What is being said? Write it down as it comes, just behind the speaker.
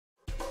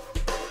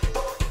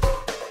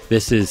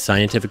This is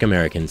Scientific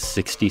American's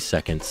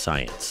 60-Second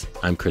Science.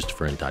 I'm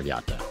Christopher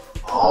Intagliata.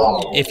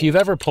 If you've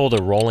ever pulled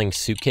a rolling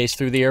suitcase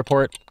through the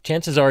airport,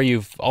 chances are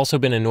you've also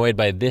been annoyed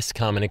by this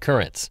common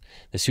occurrence.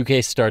 The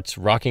suitcase starts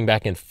rocking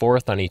back and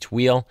forth on each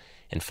wheel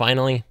and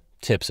finally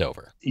tips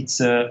over. It's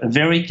a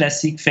very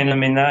classic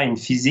phenomena in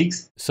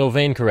physics.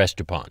 Sylvain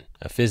Koreshtupan,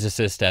 a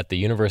physicist at the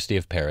University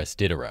of Paris,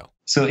 Diderot.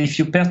 So if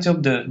you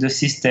perturb the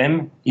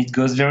system, it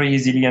goes very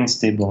easily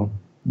unstable.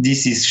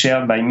 This is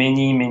shared by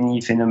many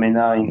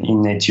phenomena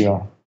in nature.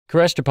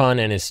 Koreshtupan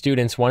and his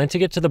students wanted to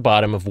get to the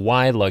bottom of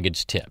why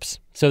luggage tips.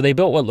 So they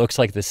built what looks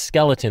like the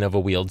skeleton of a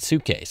wheeled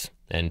suitcase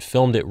and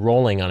filmed it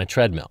rolling on a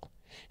treadmill.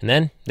 And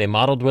then they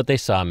modeled what they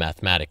saw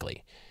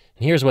mathematically.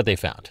 And here's what they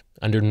found.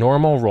 Under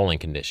normal rolling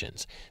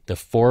conditions, the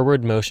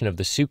forward motion of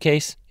the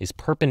suitcase is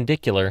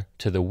perpendicular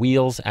to the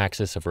wheel's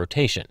axis of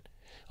rotation.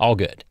 All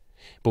good.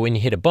 But when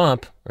you hit a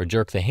bump or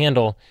jerk the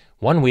handle,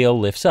 one wheel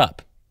lifts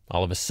up.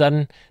 All of a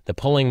sudden, the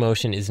pulling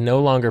motion is no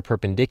longer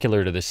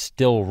perpendicular to the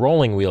still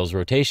rolling wheel's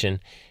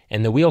rotation,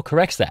 and the wheel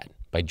corrects that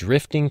by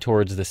drifting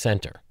towards the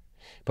center.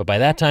 But by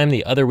that time,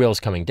 the other wheel is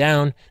coming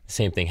down, the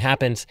same thing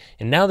happens,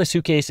 and now the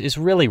suitcase is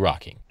really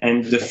rocking.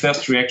 And the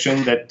first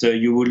reaction that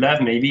you would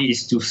have maybe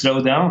is to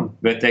slow down.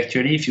 But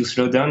actually, if you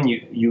slow down,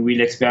 you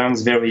will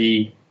experience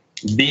very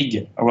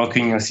big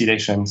rocking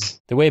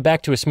oscillations. The way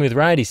back to a smooth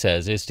ride, he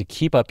says, is to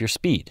keep up your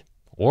speed,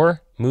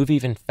 or move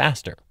even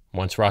faster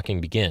once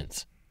rocking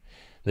begins.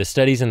 The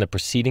study's in the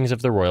Proceedings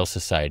of the Royal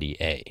Society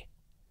A.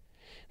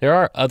 There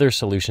are other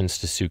solutions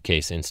to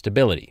suitcase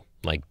instability,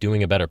 like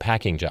doing a better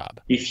packing job.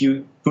 If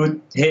you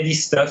put heavy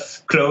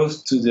stuff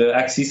close to the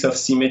axis of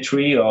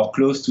symmetry or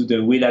close to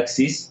the wheel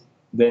axis,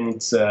 then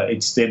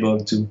it's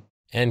stable too.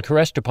 And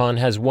Koreshtupan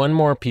has one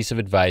more piece of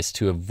advice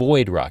to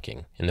avoid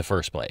rocking in the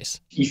first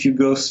place. If you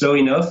go slow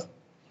enough,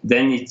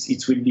 then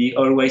it will be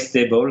always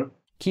stable.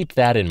 Keep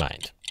that in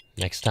mind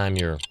next time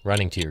you're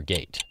running to your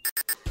gate.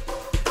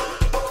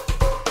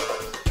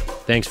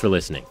 Thanks for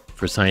listening.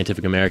 For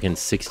Scientific American's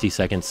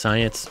 60-Second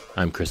Science,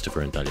 I'm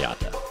Christopher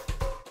Intagliata.